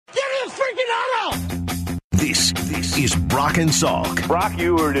This is Brock and Salk. Brock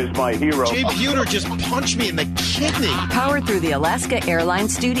Ewert is my hero. Jay Buhner just punched me in the kidney. Powered through the Alaska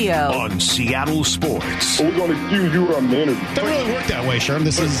Airlines studio. On Seattle Sports. We're going to accuse you of manager. Doesn't really work that way, Sherm.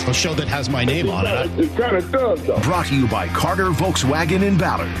 This is a show that has my name on it. It kind of does, though. Brought to you by Carter Volkswagen in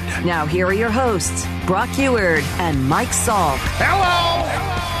Ballard. Now here are your hosts, Brock Ewert and Mike Salk.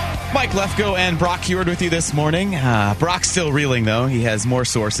 Hello! Mike Lefko and Brock Ewert with you this morning. Brock's still reeling, though. He has more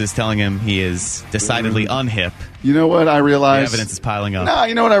sources telling him he is decidedly unhip. You know what I realized? The evidence is piling up. No,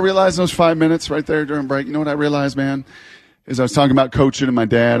 you know what I realized in those 5 minutes right there during break? You know what I realized, man? Is I was talking about coaching and my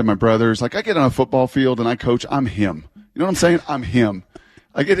dad and my brothers. Like, I get on a football field and I coach. I'm him. You know what I'm saying? I'm him.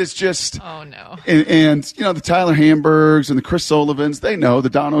 Like, it is just. Oh, no. And you know, the Tyler Hamburgs and the Chris Sullivans, they know. The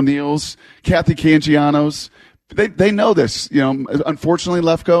Don O'Neills, Kathy Cangianos, they know this. You know, unfortunately,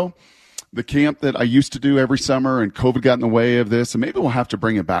 Lefko, the camp that I used to do every summer and COVID got in the way of this, and maybe we'll have to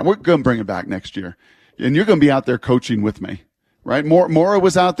bring it back. We're going to bring it back next year. And you're going to be out there coaching with me, right? Maura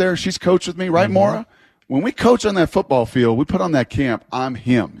was out there. She's coached with me, right, mm-hmm. Maura? When we coach on that football field, we put on that camp, I'm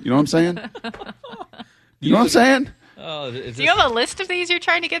him. You know what I'm saying? You know what I'm saying? Do you have a list of these you're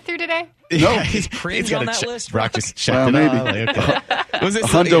trying to get through today? No. He's cringe on that list. Brock just checked maybe. Was it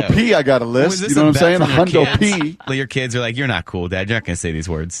Hundo P, I got a list. You know what I'm saying? Hundo P. Your kids are like, you're not cool, Dad. You're not going to say these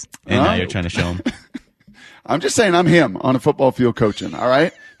words. And now you're trying to show them. I'm just saying I'm him on a football field coaching, all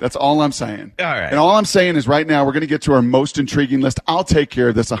right? That's all I'm saying. All right. And all I'm saying is right now we're going to get to our most intriguing list. I'll take care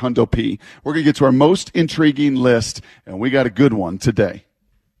of this, a Hundo P. We're going to get to our most intriguing list, and we got a good one today.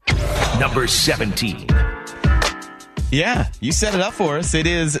 Number 17. Yeah, you set it up for us. It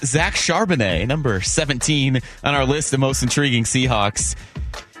is Zach Charbonnet, number 17 on our list of most intriguing Seahawks.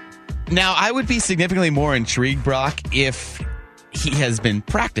 Now, I would be significantly more intrigued, Brock, if he has been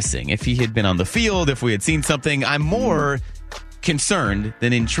practicing, if he had been on the field, if we had seen something. I'm more concerned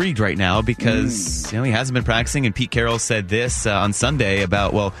than intrigued right now because he hasn't been practicing, and Pete Carroll said this on Sunday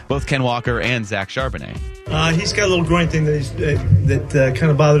about, both Ken Walker and Zach Charbonnet. He's got a little groin thing that kind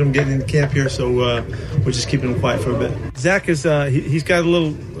of bothered him getting into camp here, so we're just keeping him quiet for a bit. Zach is he's got a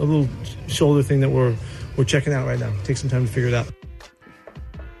little shoulder thing that we're checking out right now. Take some time to figure it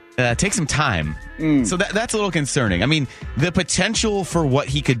out. Take some time. So that's a little concerning. I mean, the potential for what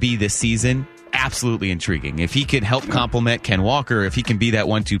he could be this season, absolutely intriguing. If he could help complement Ken Walker, if he can be that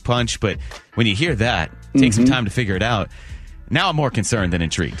 1-2 punch, but when you hear that, take some time to figure it out. Now I'm more concerned than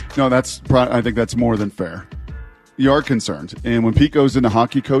intrigued. No, I think that's more than fair. You are concerned. And when Pete goes into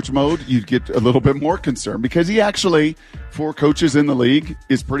hockey coach mode, you get a little bit more concerned because he actually, for coaches in the league,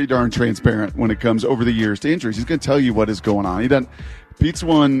 is pretty darn transparent when it comes over the years to injuries. He's going to tell you what is going on. He doesn't. Pete's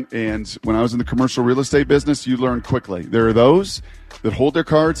one, and when I was in the commercial real estate business, you learn quickly. There are those that hold their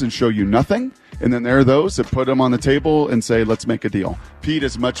cards and show you nothing, and then there are those that put them on the table and say, let's make a deal. Pete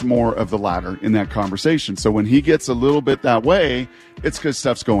is much more of the latter in that conversation. So when he gets a little bit that way, it's because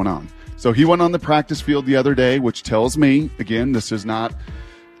stuff's going on. So he went on the practice field the other day, which tells me, again, this is not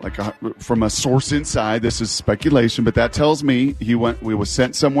like from a source inside, this is speculation, but that tells me we was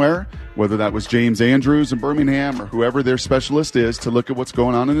sent somewhere, whether that was James Andrews in Birmingham or whoever their specialist is, to look at what's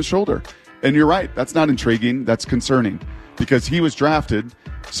going on in his shoulder. And you're right, that's not intriguing, that's concerning, because he was drafted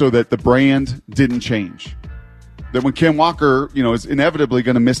so that the brand didn't change. That when Ken Walker, is inevitably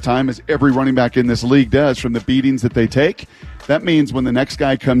going to miss time, as every running back in this league does, from the beatings that they take, that means when the next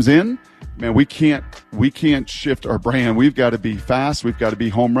guy comes in, man, we can't shift our brand. We've got to be fast. We've got to be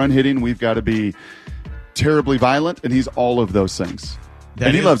home run hitting. We've got to be terribly violent. And he's all of those things.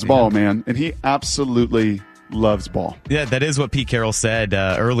 He loves ball, man. And he absolutely loves ball. Yeah, that is what Pete Carroll said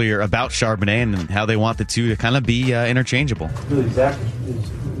earlier about Charbonnet and how they want the two to kind of be interchangeable. Really, Zach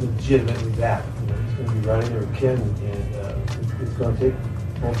is legitimately that. He's going to be running there with Ken, and it's going to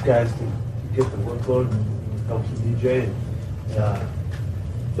take both guys to get the workload and help some DJ.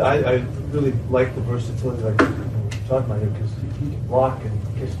 I really like the versatility, like we're talking about here, because he can block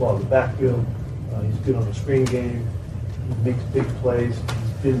and kicks the ball in the backfield. He's good on the screen game. He makes big plays.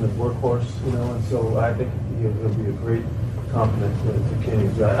 He's been the workhorse, and so I think he'll be a great compliment to Kenny.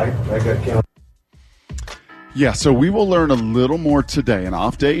 I got Ken. Yeah, so we will learn a little more today. An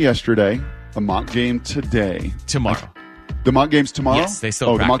off day yesterday, a mock game today. Tomorrow. The mock game's tomorrow? Yes, they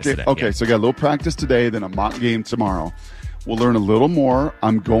still practice today. Okay, so we got a little practice today, then a mock game tomorrow. We'll learn a little more.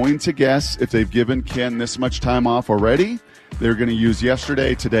 I'm going to guess if they've given Ken this much time off already, they're going to use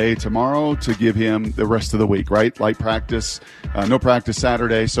yesterday, today, tomorrow to give him the rest of the week, right? Light practice, no practice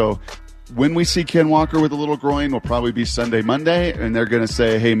Saturday. So when we see Ken Walker with a little groin, will probably be Sunday, Monday, and they're going to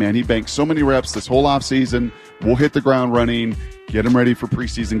say, hey, man, he banked so many reps this whole offseason. We'll hit the ground running, get him ready for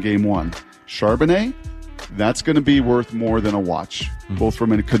preseason game 1. Charbonnet, that's going to be worth more than a watch, both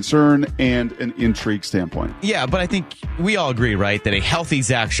from a concern and an intrigue standpoint. Yeah, but I think we all agree, right, that a healthy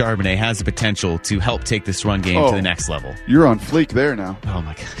Zach Charbonnet has the potential to help take this run game to the next level. You're on fleek there now. Oh,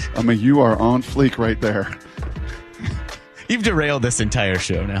 my God. I mean, you are on fleek right there. You've derailed this entire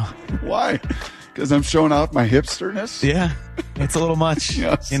show now. Why? Because I'm showing off my hipsterness? Yeah, it's a little much.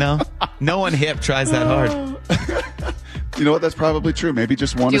 Yes. You know, no one hip tries that hard. You know what? That's probably true. Maybe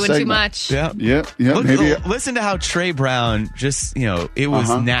just one Doing segment. too much. Yeah. Maybe. Listen to how Trey Brown just, it was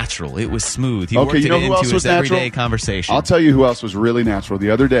natural. It was smooth. He Okay, worked you know it who into else his was everyday natural? conversation. I'll tell you who else was really natural. The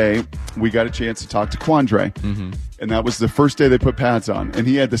other day, we got a chance to talk to Quandre, and that was the first day they put pads on. And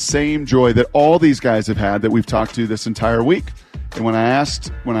he had the same joy that all these guys have had that we've talked to this entire week. And when I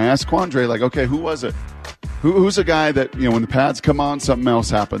asked Quandre, like, okay, who was it? Who's a guy that, when the pads come on, something else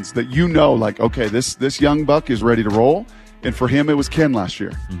happens that like, okay, this young buck is ready to roll. And for him, it was Ken last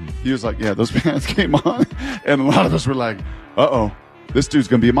year. He was like, yeah, those pads came on. And a lot of us were like, uh-oh, this dude's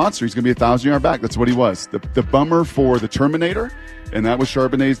going to be a monster. He's going to be a 1,000-yard back. That's what he was. The bummer for the Terminator, and that was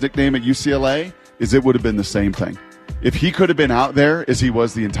Charbonnet's nickname at UCLA, is it would have been the same thing. If he could have been out there as he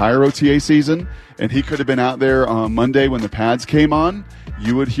was the entire OTA season, and he could have been out there on Monday when the pads came on,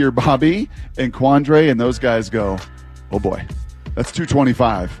 you would hear Bobby and Quandre and those guys go, oh boy, that's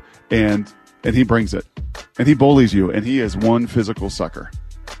 225. And he brings it. And he bullies you, and he is one physical sucker.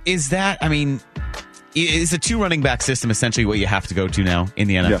 Is a two running back system essentially what you have to go to now in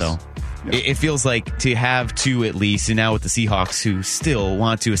the NFL? Yes. It feels like to have two at least, and now with the Seahawks who still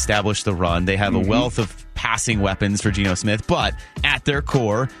want to establish the run, they have a wealth of passing weapons for Geno Smith, but at their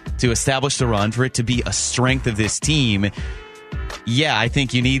core, to establish the run, for it to be a strength of this team, yeah, I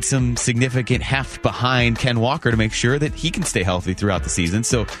think you need some significant heft behind Ken Walker to make sure that he can stay healthy throughout the season.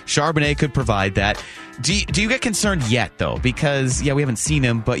 So Charbonnet could provide that. Do you get concerned yet, though? Because, we haven't seen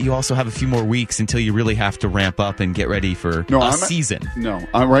him, but you also have a few more weeks until you really have to ramp up and get ready for season. No,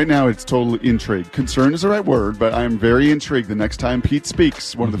 right now it's total intrigue. Concern is the right word, but I am very intrigued. The next time Pete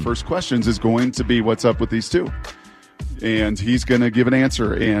speaks, one of the first questions is going to be, what's up with these two? And he's going to give an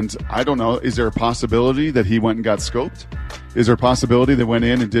answer. And I don't know, is there a possibility that he went and got scoped? Is there a possibility that went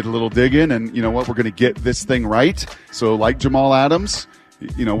in and did a little digging and, you know what, we're going to get this thing right? So like Jamal Adams,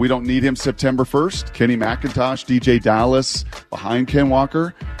 we don't need him September 1st. Kenny McIntosh, DJ Dallas behind Ken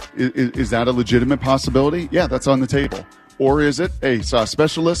Walker. Is that a legitimate possibility? Yeah, that's on the table. Or is it, hey, saw a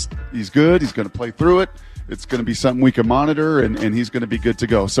specialist, he's good, he's going to play through it. It's going to be something we can monitor, and he's going to be good to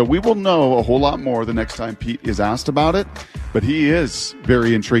go. So we will know a whole lot more the next time Pete is asked about it. But he is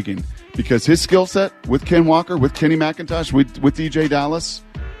very intriguing because his skill set with Ken Walker, with Kenny McIntosh, with DJ Dallas,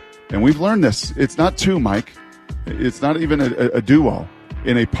 and we've learned this. It's not two, Mike. It's not even a duo.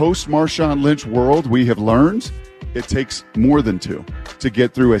 In a post-Marshawn Lynch world, we have learned it takes more than two to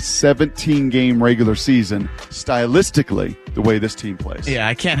get through a 17-game regular season stylistically the way this team plays. Yeah,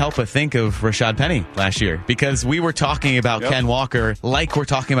 I can't help but think of Rashad Penny last year because we were talking about Ken Walker like we're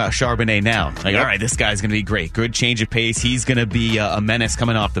talking about Charbonnet now. Like, all right, this guy's going to be great. Good change of pace. He's going to be a menace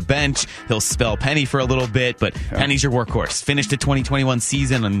coming off the bench. He'll spell Penny for a little bit, but Penny's your workhorse. Finished the 2021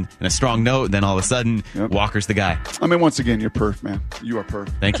 season on a strong note, and then all of a sudden, Walker's the guy. I mean, once again, you're perf, man. You are perf.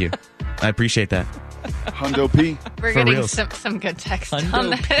 Thank you. I appreciate that. Hundo P. We're getting some good text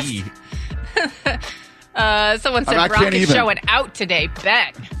on this. Someone said Brock is showing out today.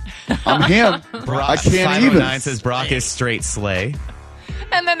 Bet. I'm him. Brock, I can't 509 says Brock is straight slay.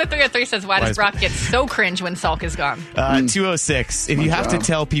 And then the 303 says, why does Brock get so cringe when Salk is gone? 206, if you have to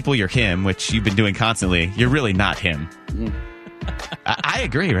tell people you're him, which you've been doing constantly, you're really not him. I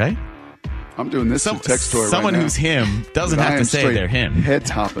agree, right? I'm doing this in text toy Someone right now. who's him doesn't have to say they're him. Head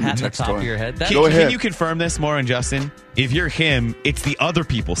top in the text top toy. of your head. Go ahead. Can you confirm this, Maura and Justin? If you're him, it's the other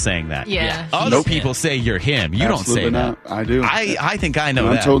people saying that. Yeah. Other people say you're him. You Absolutely don't say not. that. I do. I think I know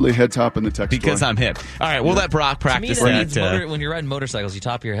I'm that. totally head top in the text because toy. I'm hip. All right, we'll let Brock practice to me, that. when you're riding motorcycles, you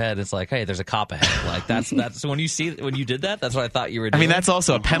top your head. It's like, hey, there's a cop ahead. Like that's so when you did that, that's what I thought you were doing. I mean, that's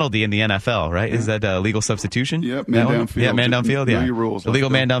also a penalty in the NFL, right? Is that legal substitution? Yep, man downfield. Yeah, man downfield. Yeah, know your rules. Illegal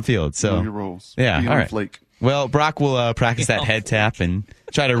man downfield. So know your rules. Yeah, Be all on right. Flake. Well, Brock will practice that head tap and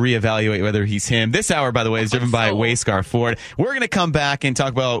try to reevaluate whether he's him. This hour, by the way, is driven by Wayscar Ford. We're going to come back and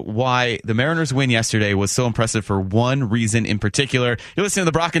talk about why the Mariners' win yesterday was so impressive for one reason in particular. You're listening to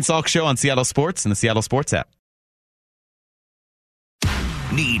the Brock and Salk Show on Seattle Sports and the Seattle Sports app.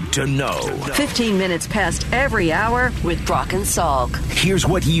 Need to know. 15 minutes past every hour with Brock and Salk. Here's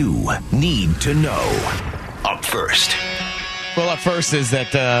what you need to know. Up first. Well, up first is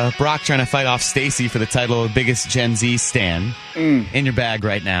that Brock trying to fight off Stacy for the title of biggest Gen Z stan in your bag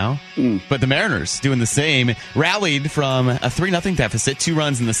right now. But the Mariners doing the same. Rallied from a 3-0 deficit, 2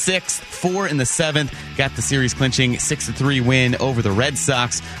 runs in the 6th, 4 in the 7th. Got the series clinching 6-3 win over the Red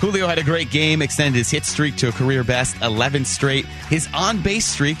Sox. Julio had a great game, extended his hit streak to a career best 11 straight, his on-base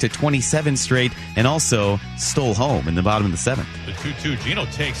streak to 27 straight, and also stole home in the bottom of the 7th. The 2-2, Gino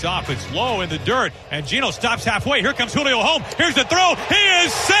takes off. It's low in the dirt, and Gino stops halfway. Here comes Julio home. Here's the throw. He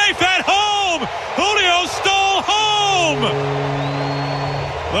is safe at home. Julio stole home.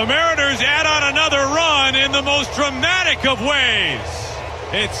 The Mariners add on another run in the most dramatic of ways.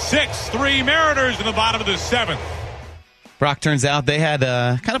 It's 6-3 Mariners in the bottom of the 7th. Brock, turns out they had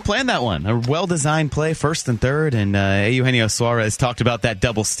kind of planned that one. A well-designed play, first and third, and Eugenio Suarez talked about that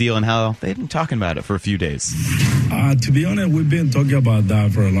double steal and how they've been talking about it for a few days. To be honest, we've been talking about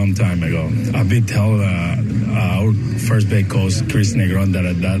that for a long time ago. I've been telling our first base coach, Chris Negron,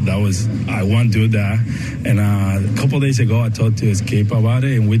 that was, I want to do that. And a couple of days ago, I talked to Escape about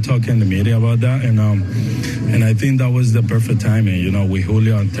it, and we talked in the media about that. And I think that was the perfect timing, with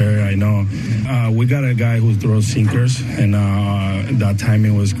Julio and Terry. I know we got a guy who throws sinkers, and that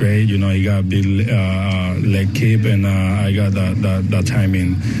timing was great. He got a big leg keep, and I got that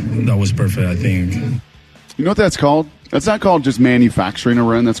timing. That was perfect, I think. You know what that's called? That's not called just manufacturing a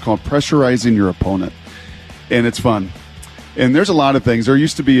run. That's called pressurizing your opponent. And it's fun. And there's a lot of things. There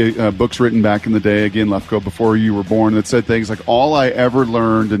used to be books written back in the day, again, Lefko, before you were born, that said things like, all I ever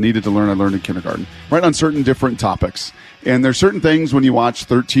learned and needed to learn, I learned in kindergarten, right, on certain different topics. And there's certain things when you watch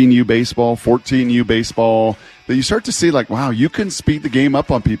 13U baseball, 14U baseball, that you start to see like, wow, you can speed the game up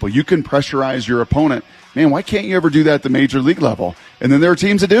on people. You can pressurize your opponent. Man, why can't you ever do that at the major league level? And then there are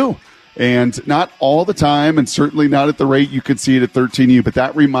teams that do. And not all the time, and certainly not at the rate you could see it at 13U, but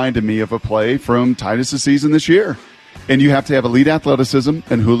that reminded me of a play from Titus' season this year. And you have to have elite athleticism,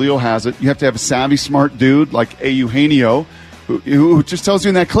 and Julio has it. You have to have a savvy, smart dude like Eugenio, who just tells you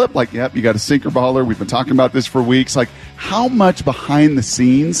in that clip, like, yep, you got a sinker baller. We've been talking about this for weeks. Like, how much behind the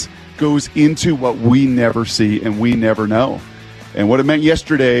scenes goes into what we never see and we never know. And what it meant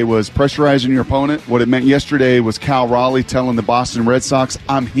yesterday was pressurizing your opponent. What it meant yesterday was Cal Raleigh telling the Boston Red Sox,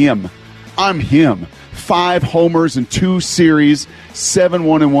 I'm him. 5 homers in 2 series,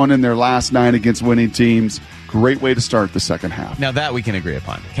 7-1-1 in their last 9 against winning teams. Great way to start the second half. Now that we can agree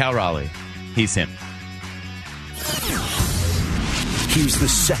upon. Cal Raleigh, he's him. Here's the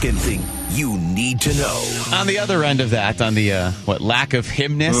second thing you need to know. On the other end of that, on the lack of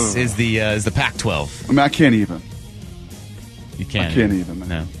himness, is the Pac-12. I mean, I can't even. You can't. I can't even. Man.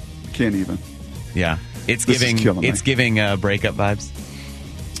 No, can't even. Yeah, it's giving breakup vibes.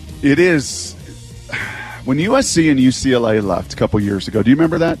 It is. When USC and UCLA left a couple years ago, do you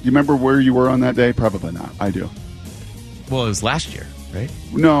remember that? Do you remember where you were on that day? Probably not. I do. Well, it was last year, right?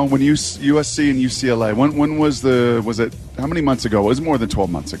 No, when USC and UCLA. When was it? How many months ago? It was more than 12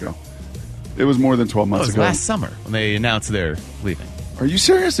 months ago. It was more than 12 months ago. It was last summer when they announced they're leaving. Are you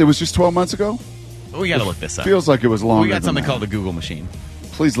serious? It was just 12 months ago? We got to look this up. Feels like it was longer. We got something than called a Google machine.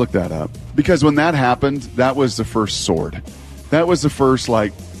 Please look that up. Because when that happened, that was the first sword. That was the first,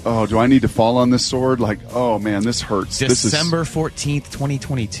 like, oh, do I need to fall on this sword? Like, oh, man, this hurts. December 14th,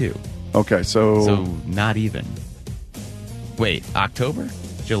 2022. Okay, so not even. Wait, October?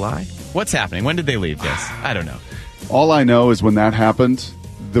 July? What's happening? When did they leave this? I don't know. All I know is when that happened,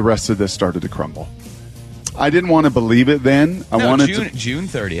 the rest of this started to crumble. I didn't want to believe it then. June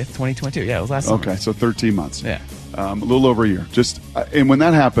 30th, 2022. Yeah, it was last summer. Okay, so 13 months. Yeah. A little over a year. And when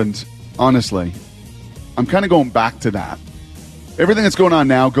that happened, honestly, I'm kind of going back to that. Everything that's going on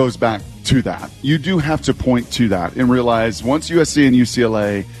now goes back to that. You do have to point to that and realize once USC and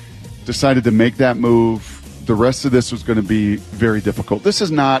UCLA decided to make that move, the rest of this was going to be very difficult. This is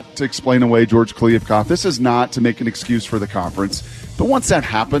not to explain away George Kliavkoff. This is not to make an excuse for the conference. But once that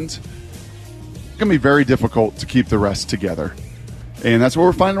happened, it's going to be very difficult to keep the rest together. And that's what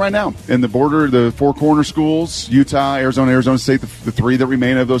we're finding right now. In the border, the 4 corner schools, Utah, Arizona State, the 3 that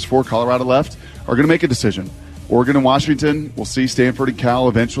remain of those 4, Colorado left, are going to make a decision. Oregon and Washington, we'll see Stanford and Cal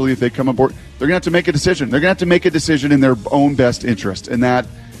eventually if they come aboard. They're going to have to make a decision. They're going to have to make a decision in their own best interest. And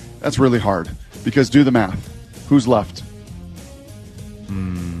that's really hard because do the math. Who's left?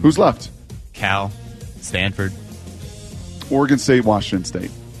 Who's left? Cal, Stanford, Oregon State, Washington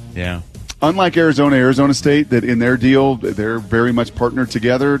State. Yeah. Unlike Arizona State, that in their deal, they're very much partnered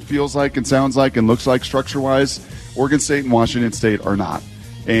together, it feels like and sounds like and looks like structure-wise. Oregon State and Washington State are not.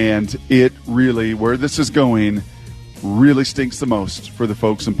 And it really, where this is going, really stinks the most for the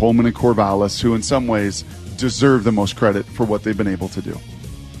folks in Pullman and Corvallis, who in some ways deserve the most credit for what they've been able to do.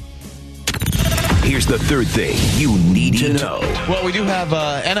 Here's the third thing you need to know. Well, we do have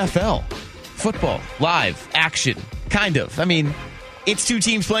NFL football, live action, kind of. I mean, it's two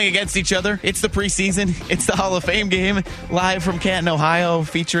teams playing against each other. It's the preseason. It's the Hall of Fame game, live from Canton, Ohio,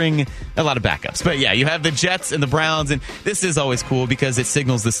 featuring a lot of backups. But yeah, you have the Jets and the Browns, and this is always cool because it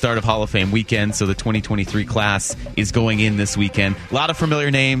signals the start of Hall of Fame weekend. So the 2023 class is going in this weekend. A lot of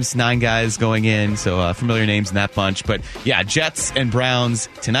familiar names, 9 guys going in, so familiar names in that bunch. But yeah, Jets and Browns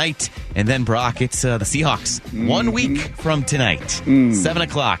tonight, and then Brock, it's the Seahawks 1 week from tonight, 7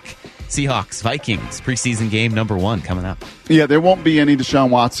 o'clock. Seahawks, Vikings, preseason game number 1 coming up. Yeah, there won't be any Deshaun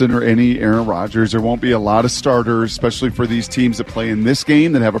Watson or any Aaron Rodgers. There won't be a lot of starters, especially for these teams that play in this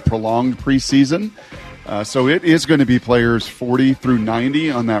game that have a prolonged preseason. So it is going to be players 40 through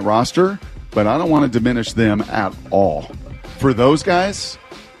 90 on that roster, but I don't want to diminish them at all. For those guys,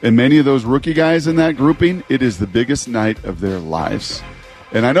 and many of those rookie guys in that grouping, it is the biggest night of their lives.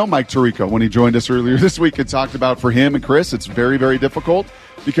 And I know Mike Tirico, when he joined us earlier this week, had talked about for him and Chris, it's very, very difficult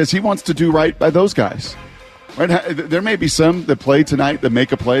because he wants to do right by those guys. Right? There may be some that play tonight that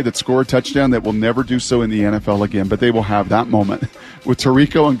make a play, that score a touchdown, that will never do so in the NFL again, but they will have that moment with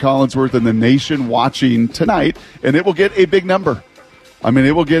Tirico and Collinsworth and the nation watching tonight, and it will get a big number. I mean,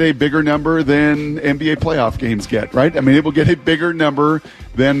 it will get a bigger number than NBA playoff games get, right? I mean, it will get a bigger number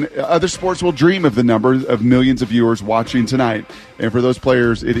than other sports will dream of the number of millions of viewers watching tonight. And for those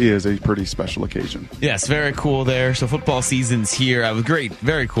players, it is a pretty special occasion. Yes, very cool there. So football season's here. It was great,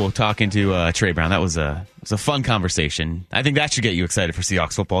 very cool talking to Trey Brown. That was a fun conversation. I think that should get you excited for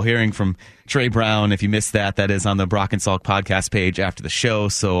Seahawks football. Hearing from Trey Brown, if you missed that, that is on the Brock and Salk podcast page after the show.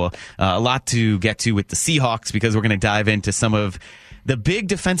 So a lot to get to with the Seahawks because we're going to dive into some of the big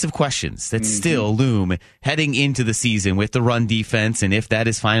defensive questions that still loom heading into the season with the run defense and if that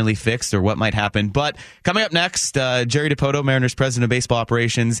is finally fixed or what might happen. But coming up next, Jerry Dipoto, Mariners president of baseball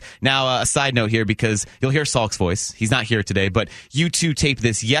operations. Now, a side note here because you'll hear Salk's voice. He's not here today, but you two taped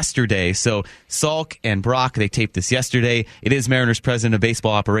this yesterday. So Salk and Brock, they taped this yesterday. It is Mariners president of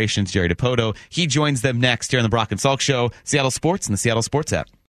baseball operations, Jerry Dipoto. He joins them next here on the Brock and Salk Show, Seattle Sports and the Seattle Sports app.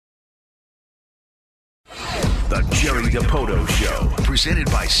 The Jerry Dipoto Show, presented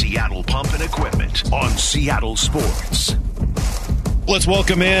by Seattle Pump and Equipment on Seattle Sports. Let's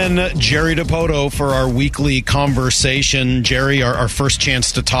welcome in Jerry Dipoto for our weekly conversation. Jerry, our first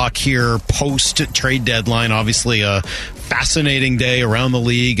chance to talk here post-trade deadline. Obviously a fascinating day around the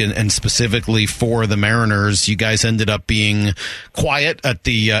league and specifically for the Mariners. You guys ended up being quiet at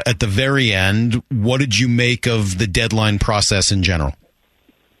the very end. What did you make of the deadline process in general?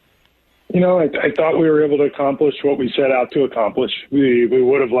 You know, I thought we were able to accomplish what we set out to accomplish. We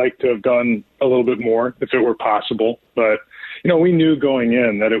would have liked to have done a little bit more if it were possible. But, you know, we knew going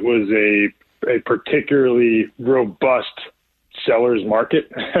in that it was a particularly robust seller's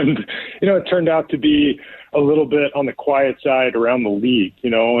market. And, you know, it turned out to be a little bit on the quiet side around the league.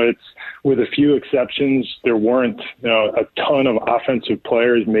 You know, it's with a few exceptions, there weren't, you know, a ton of offensive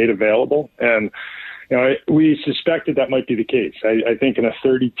players made available. And, you know, we suspected that might be the case. I think in a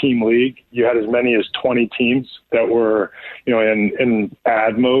 30-team league, you had as many as 20 teams that were, you know, in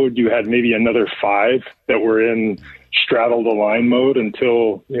ad mode. You had maybe another 5 that were in straddle the line mode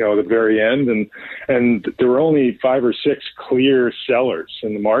until, you know, the very end. And there were only 5 or 6 clear sellers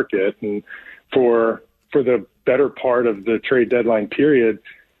in the market. And for the better part of the trade deadline period,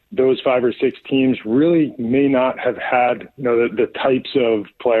 those 5 or 6 teams really may not have had, you know, the types of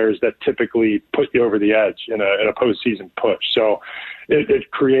players that typically put you over the edge in a postseason push. So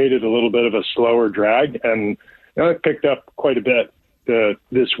it created a little bit of a slower drag, and you know, it picked up quite a bit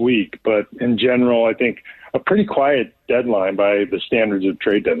this week. But in general, I think a pretty quiet deadline by the standards of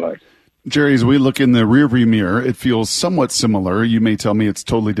trade deadlines. Jerry, as we look in the rearview mirror, it feels somewhat similar. You may tell me it's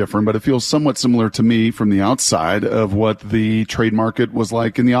totally different, but it feels somewhat similar to me from the outside of what the trade market was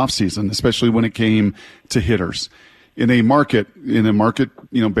like in the offseason, especially when it came to hitters. In a market, you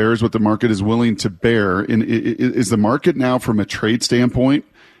know, bears what the market is willing to bear. Is the market now, from a trade standpoint,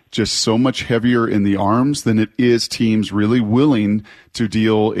 just so much heavier in the arms than it is teams really willing to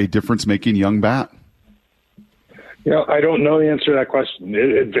deal a difference-making young bat? You know, I don't know the answer to that question.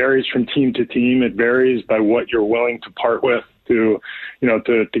 It varies from team to team. It varies by what you're willing to part with to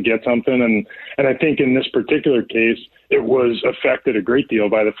get something. And I think in this particular case, it was affected a great deal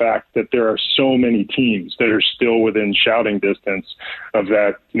by the fact that there are so many teams that are still within shouting distance of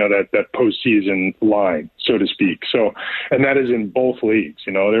that, you know, that postseason line, so to speak. So, and that is in both leagues.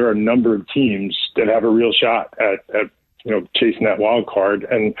 You know, there are a number of teams that have a real shot at you know, chasing that wild card,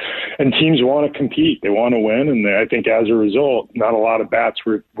 and teams want to compete. They want to win. And I think as a result, not a lot of bats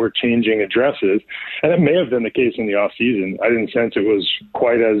were changing addresses. And it may have been the case in the off season. I didn't sense it was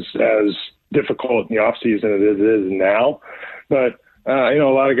quite as difficult in the off season as it is now. But a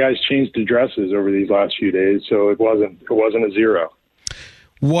lot of guys changed addresses over these last few days, so it wasn't a zero.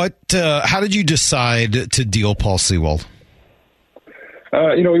 How did you decide to deal Paul Sewald?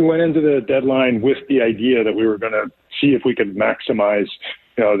 We went into the deadline with the idea that we were going to see if we could maximize,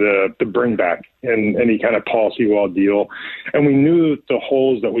 the bring back in any kind of Paul Sewald deal. And we knew the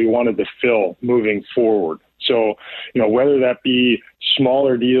holes that we wanted to fill moving forward. So, whether that be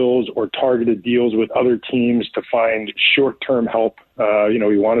smaller deals or targeted deals with other teams to find short-term help,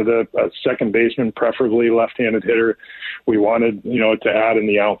 we wanted a second baseman, preferably left-handed hitter. We wanted, to add in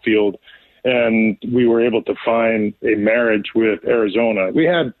the outfield. And we were able to find a marriage with Arizona. We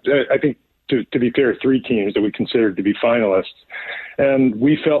had, I think, to be fair, 3 teams that we considered to be finalists. And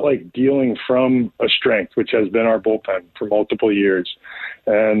we felt like dealing from a strength, which has been our bullpen for multiple years,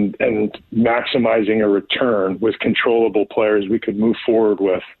 and maximizing a return with controllable players we could move forward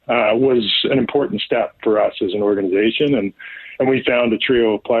with was an important step for us as an organization. And we found a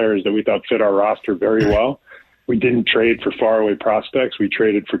trio of players that we thought fit our roster very well. We didn't trade for faraway prospects. We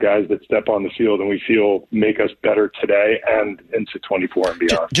traded for guys that step on the field and we feel make us better today and into 24 and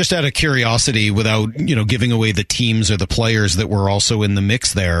beyond. Just out of curiosity, without giving away the teams or the players that were also in the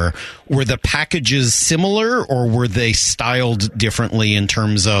mix there, were the packages similar or were they styled differently in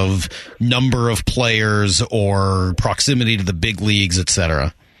terms of number of players or proximity to the big leagues, et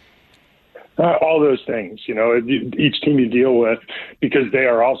cetera? All those things, each team you deal with, because they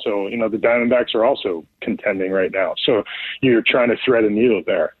are also, the Diamondbacks are also contending right now. So you're trying to thread a needle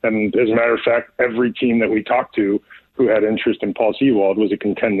there. And as a matter of fact, every team that we talked to who had interest in Paul Sewald was a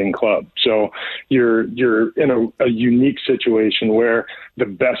contending club. So you're in a unique situation where the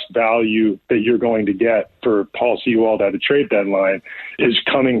best value that you're going to get for Paul Sewald at a trade deadline is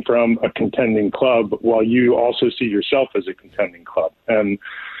coming from a contending club while you also see yourself as a contending club. And,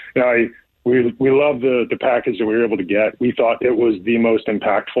 we love the package that we were able to get. We thought it was the most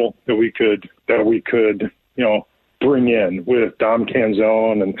impactful that we could bring in with Dom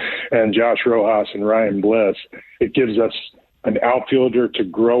Canzone and Josh Rojas and Ryan Bliss. It gives us an outfielder to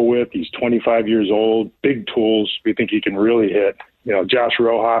grow with. He's 25 years old, big tools. We think he can really hit. Josh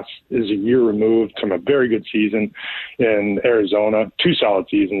Rojas is a year removed from a very good season in Arizona, 2 solid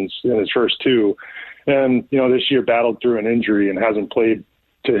seasons in his first 2. And, this year battled through an injury and hasn't played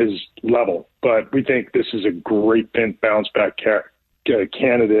to his level. But we think this is a great bounce back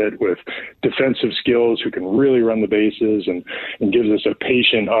candidate with defensive skills who can really run the bases and gives us a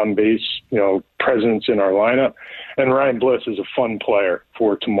patient on base, presence in our lineup. And Ryan Bliss is a fun player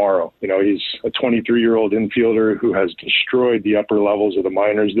for tomorrow. He's a 23-year-old infielder who has destroyed the upper levels of the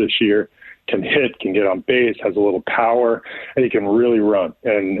minors this year, can hit, can get on base, has a little power, and he can really run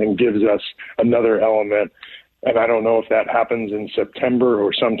and gives us another element. And I don't know if that happens in September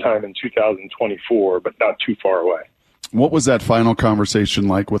or sometime in 2024, but not too far away. What was that final conversation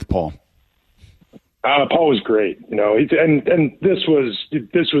like with Paul? Paul was great, and this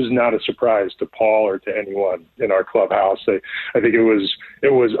was not a surprise to Paul or to anyone in our clubhouse. I think it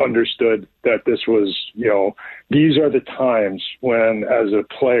was understood that this was, these are the times when, as a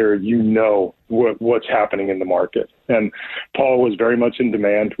player, what's happening in the market. And Paul was very much in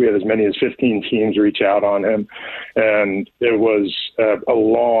demand. We had as many as 15 teams reach out on him, and it was a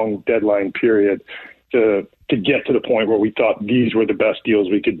long deadline period to get to the point where we thought these were the best deals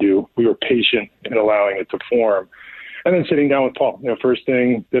we could do. We were patient in allowing it to form. And then sitting down with Paul, first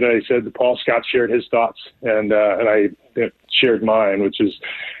thing that I said to Paul, Scott shared his thoughts and I shared mine, which is,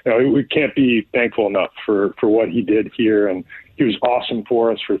 we can't be thankful enough for what he did here. And he was awesome for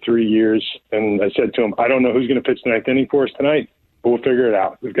us for 3 years. And I said to him, I don't know who's going to pitch the 9th inning for us tonight, but we'll figure it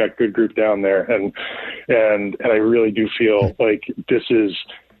out. We've got a good group down there. And I really do feel like this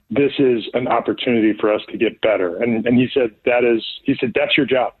is an opportunity for us to get better. And he said, that's your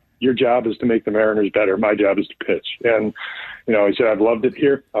job. Your job is to make the Mariners better. My job is to pitch. And, he said, I've loved it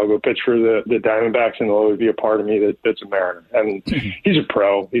here. I'll go pitch for the Diamondbacks and there'll always be a part of me that's a Mariner. And he's a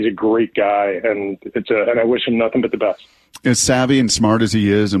pro. He's a great guy. And and I wish him nothing but the best. As savvy and smart as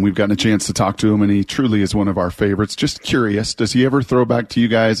he is, and we've gotten a chance to talk to him, and he truly is one of our favorites. Just curious, does he ever throw back to you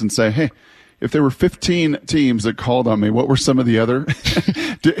guys and say, hey, if there were 15 teams that called on me, what were some of the other?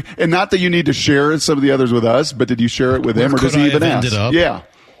 And not that you need to share some of the others with us, but did you share it with him, or does he even ask? Yeah.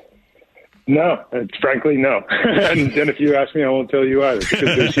 No, frankly, no. and if you ask me, I won't tell you either,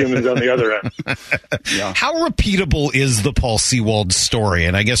 because there's humans on the other end. Yeah. How repeatable is the Paul Sewald story?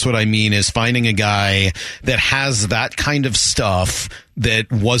 And I guess what I mean is finding a guy that has that kind of stuff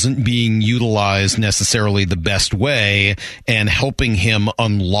that wasn't being utilized necessarily the best way and helping him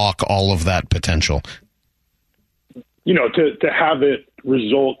unlock all of that potential. to have it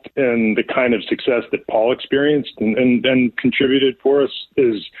result in the kind of success that Paul experienced and contributed for us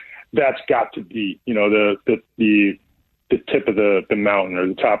that's got to be, the tip of the mountain or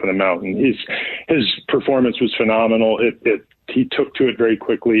the top of the mountain. His performance was phenomenal. He took to it very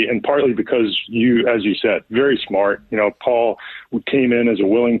quickly, and partly because as you said, very smart. Paul came in as a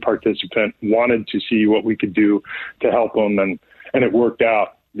willing participant, wanted to see what we could do to help him, and it worked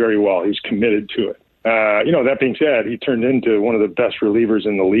out very well. He's committed to it. That being said, he turned into one of the best relievers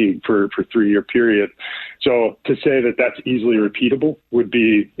in the league for a 3-year period. So to say that that's easily repeatable would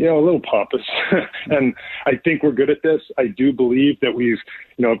be, a little pompous. And I think we're good at this. I do believe that we've,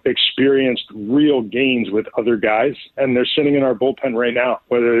 experienced real gains with other guys, and they're sitting in our bullpen right now,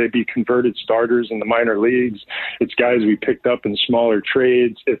 whether they be converted starters in the minor leagues. It's guys we picked up in smaller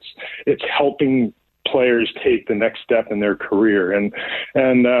trades. It's helping players take the next step in their career. And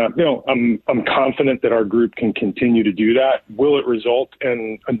I'm confident that our group can continue to do that. Will it result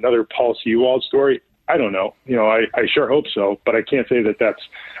in another Paul Sewald story? I don't know. I sure hope so, but I can't say that that's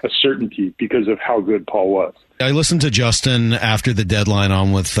a certainty because of how good Paul was. I listened to Justin after the deadline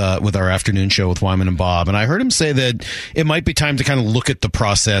on with our afternoon show with Wyman and Bob, and I heard him say that it might be time to kind of look at the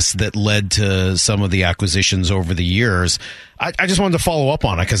process that led to some of the acquisitions over the years. I just wanted to follow up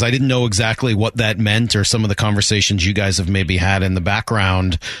on it because I didn't know exactly what that meant or some of the conversations you guys have maybe had in the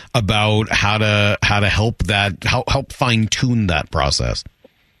background about how to help fine tune that process.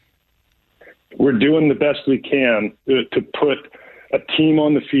 We're doing the best we can to put a team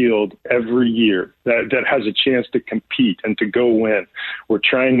on the field every year that has a chance to compete and to go win. We're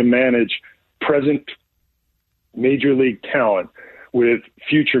trying to manage present major league talent with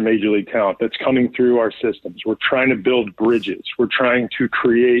future major league talent that's coming through our systems. We're trying to build bridges. We're trying to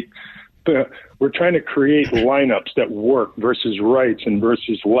create lineups that work versus rights and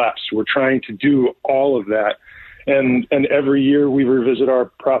versus lefts. We're trying to do all of that. And every year we revisit our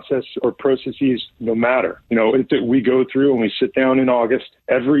process or processes no matter. We go through and we sit down in August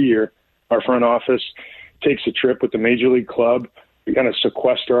every year. Our front office takes a trip with the Major League Club. We kind of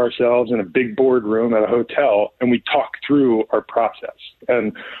sequester ourselves in a big boardroom at a hotel, and we talk through our process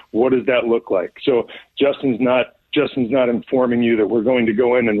and what does that look like. So Justin's not informing you that we're going to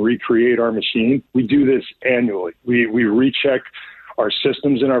go in and recreate our machine. We do this annually. We recheck our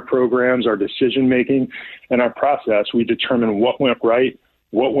systems and our programs, our decision-making, and our process. We determine what went right,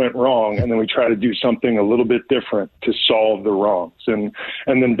 what went wrong, and then we try to do something a little bit different to solve the wrongs and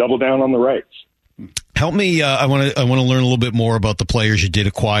then double down on the rights. Help me. I want to learn a little bit more about the players you did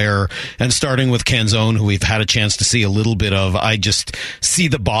acquire, and starting with Canzone, who we've had a chance to see a little bit of. I just see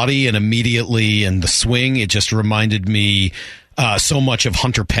the body and immediately and the swing. It just reminded me so much of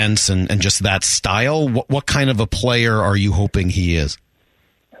Hunter Pence and just that style. What kind of a player are you hoping he is?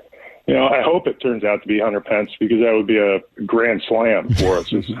 I hope it turns out to be Hunter Pence because that would be a grand slam for us.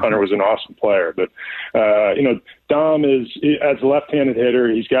 Hunter was an awesome player. But, Dom is, as a left-handed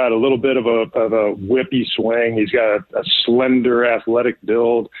hitter, he's got a little bit of a whippy swing. He's got a slender, athletic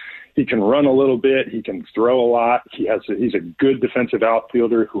build. He can run a little bit. He can throw a lot. He's a good defensive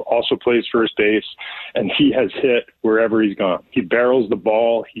outfielder who also plays first base, and he has hit wherever he's gone. He barrels the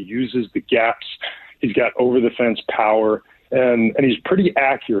ball. He uses the gaps. He's got over-the-fence power. And he's pretty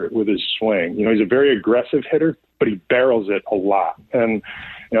accurate with his swing. He's a very aggressive hitter, but he barrels it a lot. And,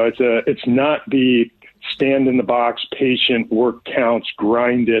 it's not the stand in the box, patient, work counts,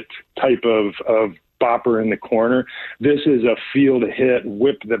 grind it type of bopper in the corner. This is a feel to hit,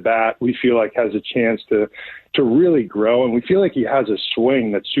 whip the bat. We feel like has a chance to really grow. And we feel like he has a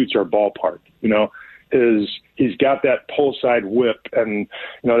swing that suits our ballpark. He's got that pull side whip and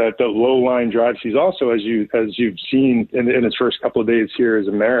that the low line drives. He's also, as you've seen in his first couple of days here as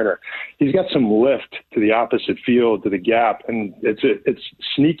a Mariner, he's got some lift to the opposite field, to the gap, and it's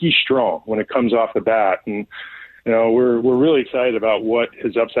sneaky strong when it comes off the bat. And we're really excited about what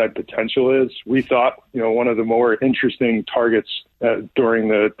his upside potential is. We thought one of the more interesting targets during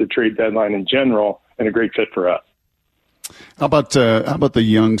the trade deadline in general, and a great fit for us. How about the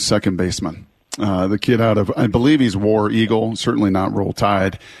young second baseman? The kid out of, I believe he's War Eagle, certainly not Roll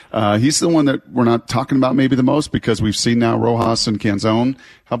Tide. He's the one that we're not talking about maybe the most because we've seen now Rojas and Canzone.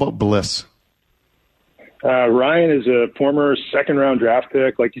 How about Bliss? Ryan is a former second-round draft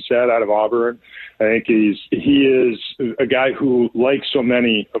pick, like you said, out of Auburn. I think he is a guy who, like so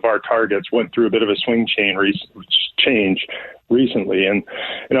many of our targets, went through a bit of a swing change recently. And,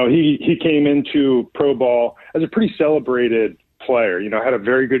 he came into pro ball as a pretty celebrated player, had a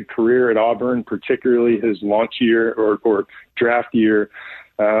very good career at Auburn, particularly his launch year or draft year.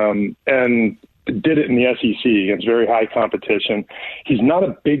 And did it in the SEC against very high competition. He's not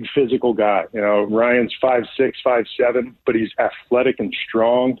a big physical guy. Ryan's 5'6", 5'7", but he's athletic and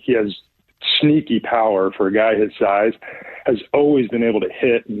strong. He has sneaky power for a guy his size, has always been able to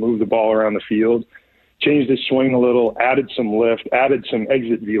hit and move the ball around the field. Changed his swing a little, added some lift, added some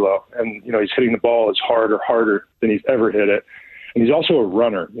exit velo, and he's hitting the ball as hard or harder than he's ever hit it. And he's also a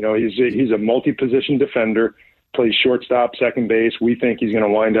runner. He's a multi-position defender, plays shortstop, second base. We think he's going to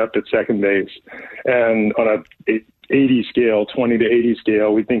wind up at second base. And on a 80 scale, 20 to 80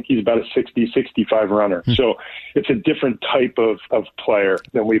 scale, we think he's about a 60, 65 runner. So it's a different type of player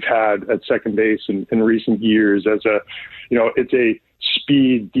than we've had at second base in recent years. It's a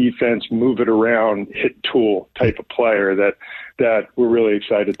speed, defense, move it around, hit tool type of player that we're really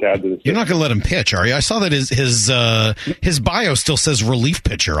excited to add to this. You're not going to let him pitch, are you? I saw that his bio still says relief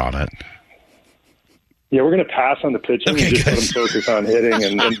pitcher on it. Yeah, we're going to pass on the pitching and just let him focus on hitting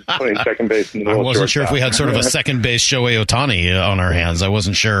and playing second base. I wasn't sure if we had sort of a second base Shohei Ohtani on our hands. I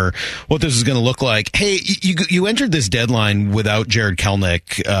wasn't sure what this was going to look like. Hey, you entered this deadline without Jared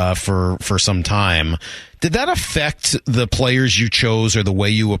Kelenic for some time. Did that affect the players you chose or the way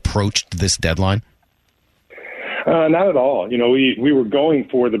you approached this deadline? Not at all. We were going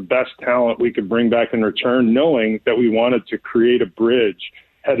for the best talent we could bring back in return, knowing that we wanted to create a bridge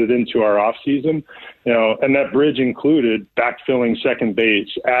headed into our off season, and that bridge included backfilling second base,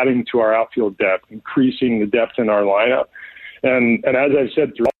 adding to our outfield depth, increasing the depth in our lineup. And as I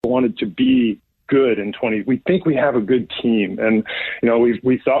said, we wanted to be good in 20. We think we have a good team, and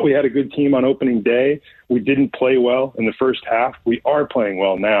we thought we had a good team on opening day. We didn't play well in the first half. We are playing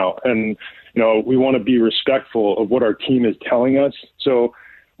well now, and we want to be respectful of what our team is telling us. So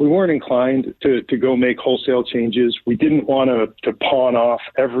we weren't inclined to go make wholesale changes. We didn't want to pawn off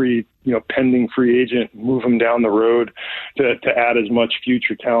every pending free agent, move them down the road to add as much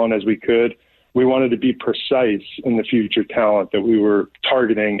future talent as we could. We wanted to be precise in the future talent that we were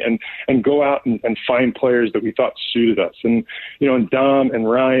targeting and go out and find players that we thought suited us. And, and Dom and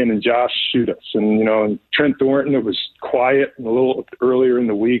Ryan and Josh suit us. And, Trent Thornton, it was quiet and a little earlier in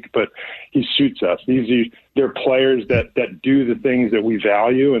the week, but he suits us. They're players that do the things that we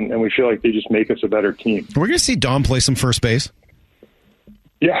value, and we feel like they just make us a better team. We're going to see Dom play some first base.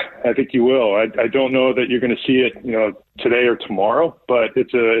 Yeah, I think you will. I don't know that you're going to see it, today or tomorrow, but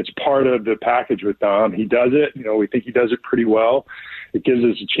it's part of the package with Dom. He does it. We think he does it pretty well. It gives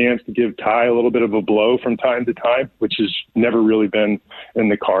us a chance to give Ty a little bit of a blow from time to time, which has never really been in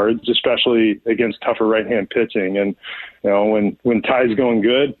the cards, especially against tougher right-hand pitching. And, when Ty's going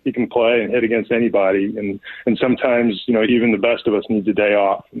good, he can play and hit against anybody. And sometimes, even the best of us needs a day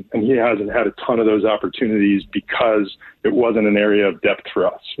off. And he hasn't had a ton of those opportunities because it wasn't an area of depth for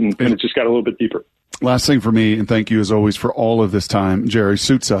us. And it just got a little bit deeper. Last thing for me, and thank you as always for all of this time, Jerry,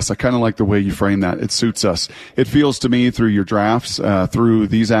 suits us. I kind of like the way you frame that. It suits us. It feels to me through your drafts, through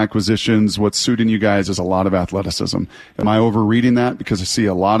these acquisitions, what's suiting you guys is a lot of athleticism. Am I overreading that? Because I see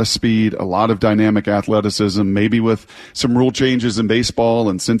a lot of speed, a lot of dynamic athleticism, maybe with some rule changes in baseball,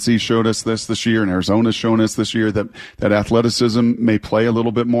 and Cincy showed us this year, and Arizona's shown us this year that athleticism may play a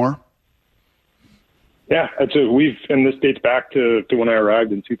little bit more. Yeah, and this dates back to when I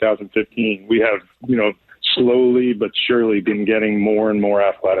arrived in 2015. We have, slowly but surely been getting more and more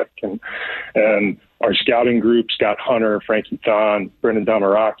athletic. And our scouting group, Scott Hunter, Frankie Thon, Brendan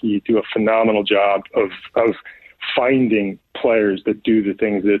Damaraki, do a phenomenal job of finding players that do the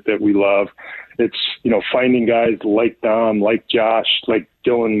things that we love. It's, finding guys like Dom, like Josh, like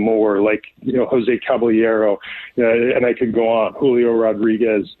Dylan Moore, like, Jose Caballero, and I could go on, Julio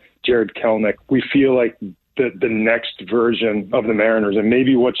Rodriguez, Jared Kelenic. We feel like the next version of the Mariners, and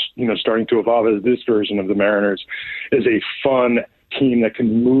maybe what's starting to evolve as this version of the Mariners, is a fun team that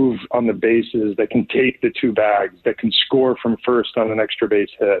can move on the bases, that can take the two bags, that can score from first on an extra base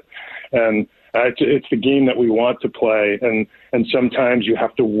hit. And it's the game that we want to play, and sometimes you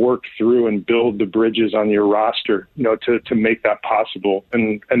have to work through and build the bridges on your roster, to make that possible.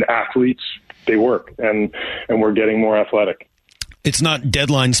 And athletes, they work, and we're getting more athletic. It's not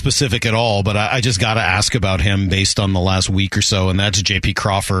deadline specific at all, but I just got to ask about him based on the last week or so, and that's J.P.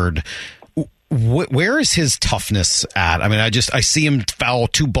 Crawford. Where is his toughness at? I mean, I see him foul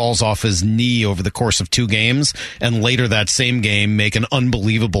 2 balls off his knee over the course of 2 games, and later that same game make an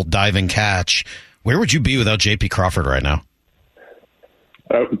unbelievable diving catch. Where would you be without J.P. Crawford right now?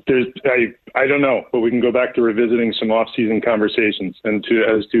 I don't know, but we can go back to revisiting some off-season conversations and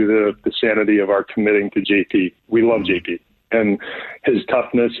as to the sanity of our committing to JP. We love JP. And his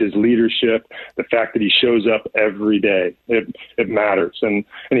toughness, his leadership, the fact that he shows up every day, it matters. And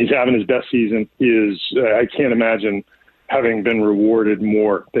he's having his best season. I can't imagine having been rewarded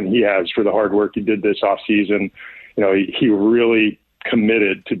more than he has for the hard work he did this offseason. You know, he really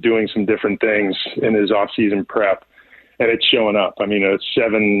committed to doing some different things in his offseason prep, and it's showing up. I mean, a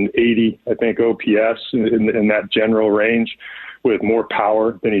 780, I think, OPS in that general range with more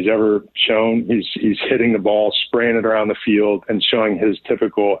power than he's ever shown. He's hitting the ball, spraying it around the field, and showing his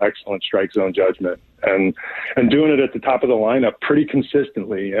typical excellent strike zone judgment, and doing it at the top of the lineup pretty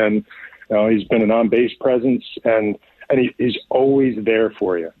consistently. And you know, he's been an on-base presence, and he's always there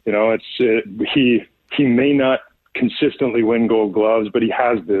for you. You know, he may not consistently win Gold Gloves, but he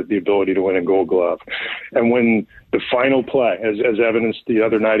has the ability to win a Gold Glove. And when the final play, as evidenced the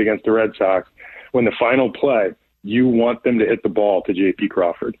other night against the Red Sox, when the final play, you want them to hit the ball to J.P.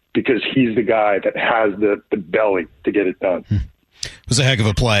 Crawford because he's the guy that has the belly to get it done. It was a heck of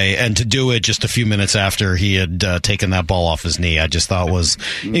a play, and to do it just a few minutes after he had taken that ball off his knee, I just thought was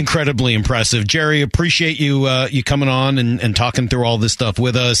incredibly impressive. Jerry, appreciate you coming on and talking through all this stuff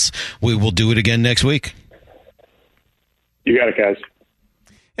with us. We will do it again next week. You got it, guys.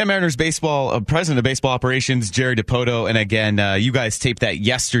 Yeah, Mariners baseball president of baseball operations, Jerry Dipoto, and again, you guys taped that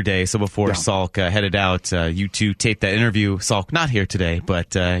yesterday. So before Salk headed out, you two taped that interview. Salk not here today,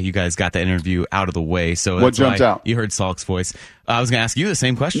 but you guys got that interview out of the way. So what jumped out? You heard Salk's voice. I was going to ask you the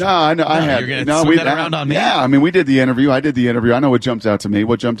same question. No, I know. You're going to swing that around on me. Yeah, I mean, we did the interview. I did the interview. I know what jumped out to me.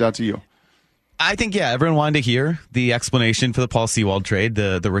 What jumped out to you? I think, everyone wanted to hear the explanation for the Paul Sewald trade,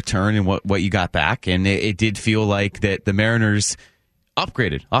 the return and what you got back. And it did feel like that the Mariners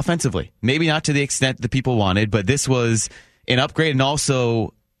upgraded offensively. Maybe not to the extent that people wanted, but this was an upgrade and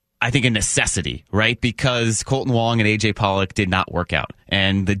also, I think, a necessity, right? Because Colton Wong and A.J. Pollock did not work out.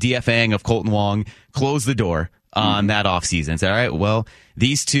 And the DFAing of Colton Wong closed the door on that offseason. So, all right, well,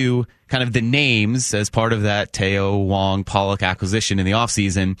 these two, kind of the names as part of that Teo, Wong, Pollock acquisition in the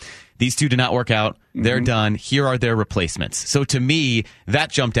offseason, these two did not work out. They're done. Here are their replacements. So to me,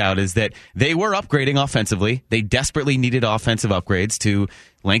 that jumped out is that they were upgrading offensively. They desperately needed offensive upgrades to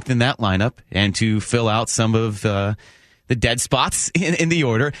lengthen that lineup and to fill out some of the dead spots in the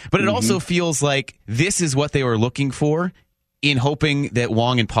order. But it also feels like this is what they were looking for in hoping that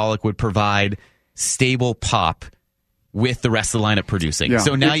Wong and Pollock would provide stable pop with the rest of the lineup producing.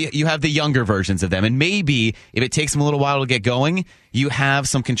 So now you have the younger versions of them. And maybe if it takes them a little while to get going, you have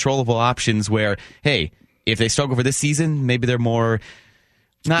some controllable options where, hey, if they struggle for this season, maybe they're more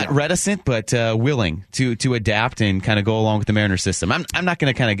not reticent, but willing to adapt and kind of go along with the Mariners system. I'm not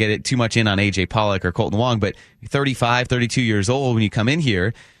going to kind of get it too much in on A.J. Pollock or Colton Wong, but 35, 32 years old when you come in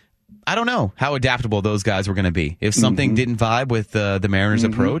here, I don't know how adaptable those guys were going to be. If something didn't vibe with the Mariners'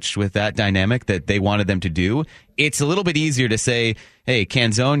 approach, with that dynamic that they wanted them to do, it's a little bit easier to say, hey,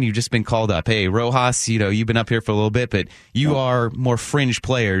 Canzone, you've just been called up. Hey, Rojas, you've been up here for a little bit, but you are more fringe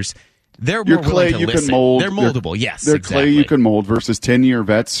players. They're more willing to listen. They're moldable, yes. They're clay you can mold versus 10-year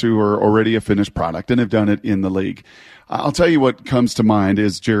vets who are already a finished product and have done it in the league. I'll tell you what comes to mind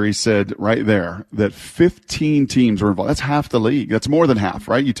is Jerry said right there that 15 teams were involved. That's half the league. That's more than half,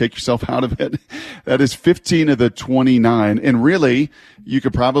 right? You take yourself out of it. That is 15 of the 29. And really, you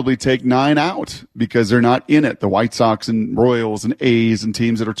could probably take 9 out because they're not in it. The White Sox and Royals and A's and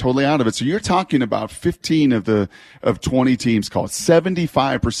teams that are totally out of it. So you're talking about 15 of 20 teams called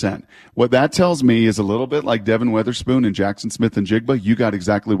 75%. What that tells me is a little bit like Devin Witherspoon and Jackson Smith and Jigba. You got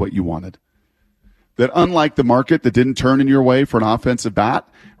exactly what you wanted. That unlike the market that didn't turn in your way for an offensive bat,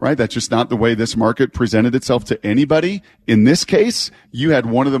 right? That's just not the way this market presented itself to anybody. In this case, you had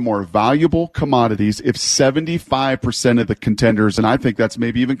one of the more valuable commodities if 75% of the contenders, and I think that's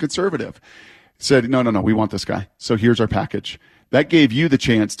maybe even conservative, said, no, we want this guy. So here's our package. That gave you the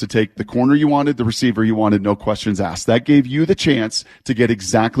chance to take the corner you wanted, the receiver you wanted, no questions asked. That gave you the chance to get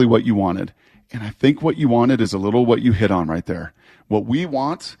exactly what you wanted. And I think what you wanted is a little what you hit on right there. What we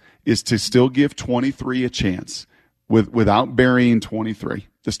want is to still give 23 a chance without burying 23,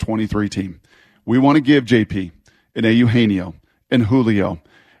 this 23 team. We want to give JP and Eugenio and Julio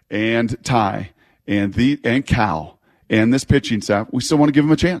and Ty and Cal and this pitching staff. We still want to give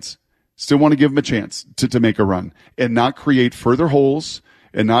them a chance. Still want to give them a chance to make a run and not create further holes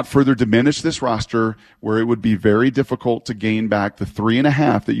and not further diminish this roster where it would be very difficult to gain back the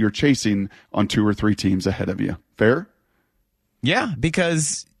 3.5 that you're chasing on 2 or 3 teams ahead of you. Fair? Yeah,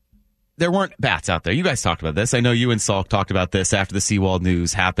 because there weren't bats out there. You guys talked about this. I know you and Salk talked about this after the Sewald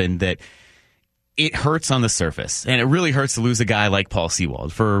news happened, that it hurts on the surface. And it really hurts to lose a guy like Paul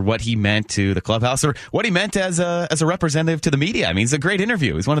Sewald for what he meant to the clubhouse or what he meant as a representative to the media. I mean, he's a great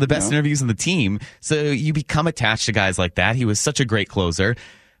interview. He's one of the best interviews on the team. So you become attached to guys like that. He was such a great closer.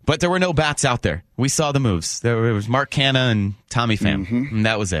 But there were no bats out there. We saw the moves. There was Mark Canha and Tommy Pham, and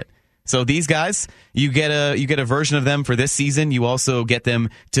that was it. So these guys, you get a version of them for this season. You also get them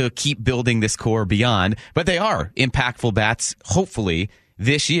to keep building this core beyond. But they are impactful bats, hopefully,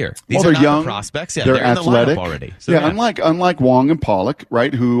 this year. These are they're young, prospects. Yeah, they're athletic in the lineup already. So, yeah, unlike Wong and Pollock,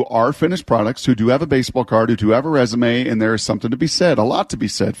 right, who are finished products, who do have a baseball card, who do have a resume, and there is something to be said, a lot to be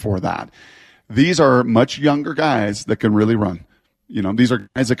said for that. These are much younger guys that can really run. These are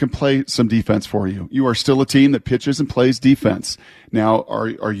guys that can play some defense for you. You are still a team that pitches and plays defense. Now,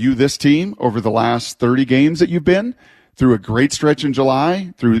 are you this team over the last 30 games that you've been through a great stretch in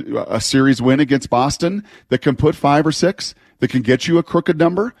July, through a series win against Boston that can put 5 or 6, that can get you a crooked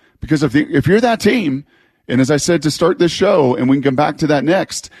number? Because if you're that team, and as I said to start this show, and we can come back to that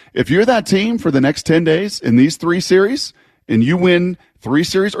next, if you're that team for the next 10 days in these 3 series, and you win 3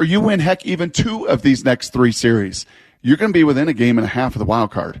 series, or you win, heck, even 2 of these next 3 series, you're going to be within a game and a half of the wild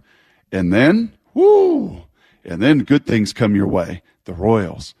card. And then, good things come your way. The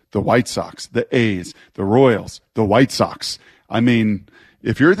Royals, the White Sox, the A's, the Royals, the White Sox. I mean,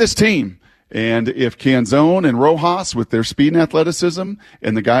 if you're this team, and if Canzone and Rojas with their speed and athleticism,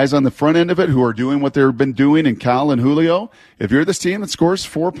 and the guys on the front end of it who are doing what they've been doing in Cal and Julio, if you're this team that scores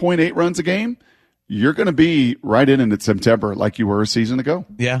 4.8 runs a game, you're going to be right in it September like you were a season ago.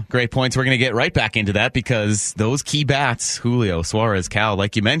 Yeah, great points. We're going to get right back into that because those key bats, Julio, Suarez, Cal,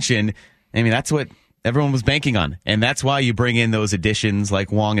 like you mentioned, I mean, that's what everyone was banking on. And that's why you bring in those additions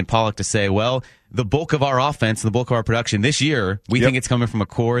like Wong and Pollock to say, well, the bulk of our offense, the bulk of our production this year, we think it's coming from a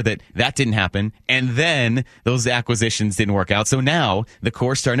core that didn't happen. And then those acquisitions didn't work out. So now the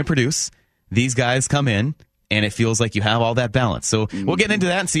core's starting to produce. These guys come in, and it feels like you have all that balance. So we'll get into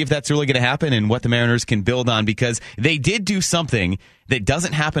that and see if that's really going to happen and what the Mariners can build on, because they did do something that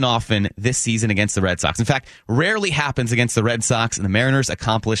doesn't happen often this season against the Red Sox. In fact, rarely happens against the Red Sox, and the Mariners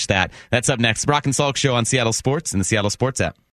accomplished that. That's up next. Brock and Salk Show on Seattle Sports and the Seattle Sports app.